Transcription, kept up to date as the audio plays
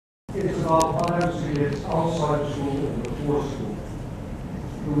It's about financing it outside school and before school.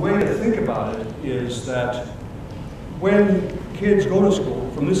 The way to think about it is that when kids go to school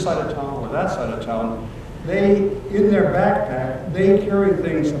from this side of town or that side of town, in their backpack, they carry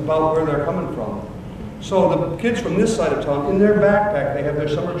things about where they're coming from. So the kids from this side of town, in their backpack, they have their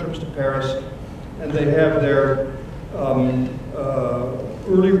summer trips to Paris, and they have their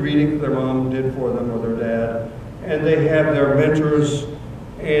early reading their mom did for them or their dad, and they have their mentors,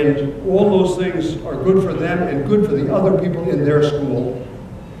 and all those things are good for them and good for the other people in their school.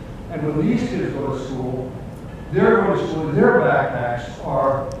 And when these kids go to school, they're going to school, and their backpacks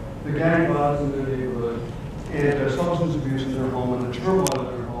are the gang violence in their neighborhood, and the substance abuse in their home, and the turmoil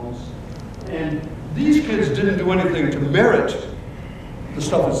in their homes. And these kids didn't do anything to merit the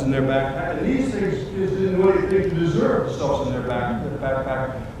stuff that's in their backpack, and these kids didn't do anything to deserve the stuff that's in their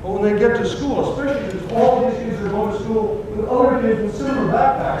backpack. But when they get to school, especially because all these kids are going to school with other kids with similar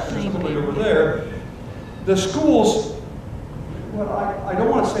backpacks, there's somebody over there, the schools, well, I don't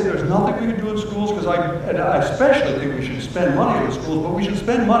want to say there's nothing we can do in schools, because I especially think we should spend money on schools, but we should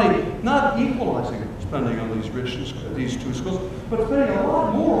spend money not equalizing spending on these two schools, but spending a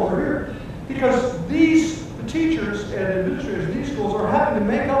lot more over here. Because the teachers and administrators in these schools are having to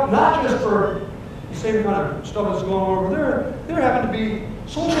make up not just for the same kind of stuff that's going on over there, they're having to be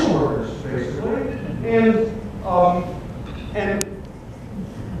social workers, basically. And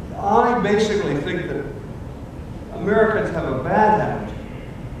I basically think that Americans have a bad habit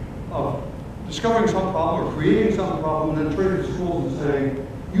of discovering some problem or creating some problem and then turning to schools and saying,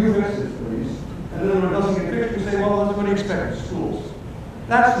 you fix this, please. And then when it doesn't get fixed, we say, well, that's what you expect in schools.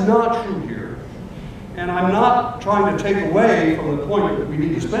 That's not true here. And I'm not trying to take away from the point that we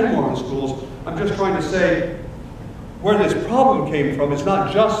need to spend more on schools. I'm just trying to say where this problem came from is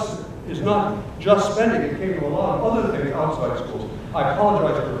not just spending. It came from a lot of other things outside schools. I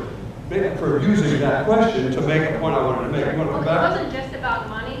apologize for using that question to make a point I wanted to make. You want to come back? It wasn't just about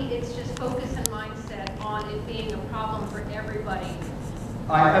money. It's just focus and mindset on it being a problem for everybody.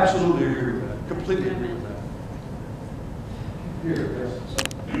 I absolutely agree with that. Completely agree with that. Here, yes.